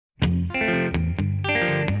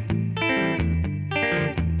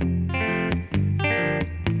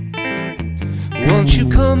Won't you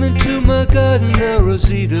come into my garden now,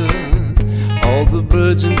 Rosita? All the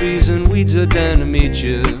birds and bees and weeds are down to meet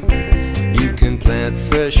you. You can plant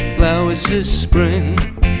fresh flowers this spring.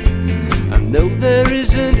 I know there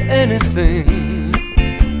isn't anything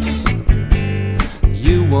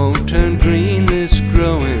you won't turn green this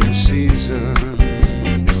growing season.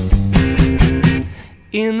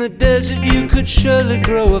 In the desert you could surely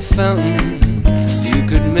grow a fountain. You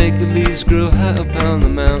could make the leaves grow high up on the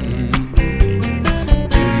mountain.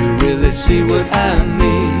 Do you really see what I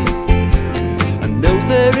mean? I know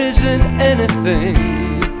there isn't anything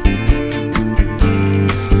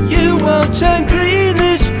you won't turn green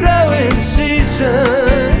this growing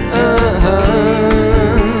season.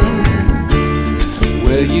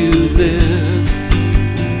 Where you live,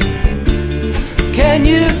 can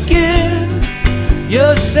you give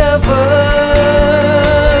yourself up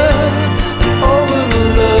over the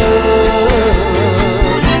love?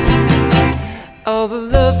 All the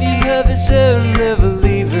love you have is there and never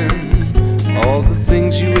leaving. All the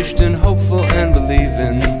things you wished and hoped for and believe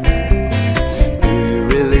in. Do you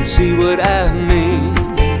really see what I mean?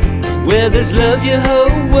 Where there's love your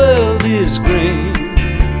whole world is green.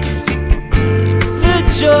 The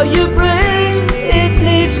joy you bring, it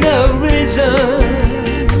needs no reason.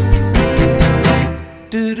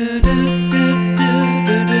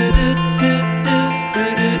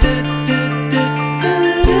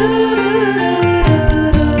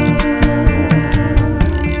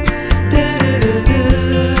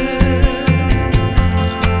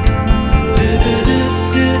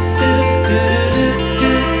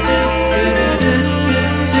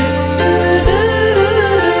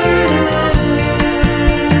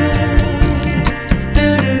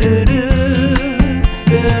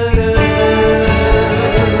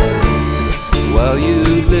 While you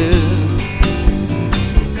live,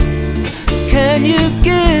 can you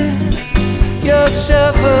give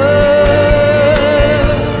yourself up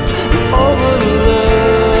over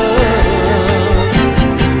love?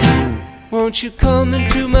 Won't you come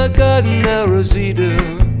into my garden now, Rosita?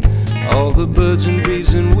 All the birds and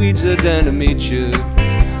bees and weeds are down to meet you.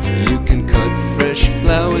 You can cut fresh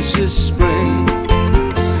flowers this spring.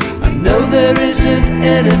 I know there isn't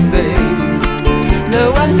anything.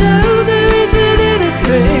 No, I know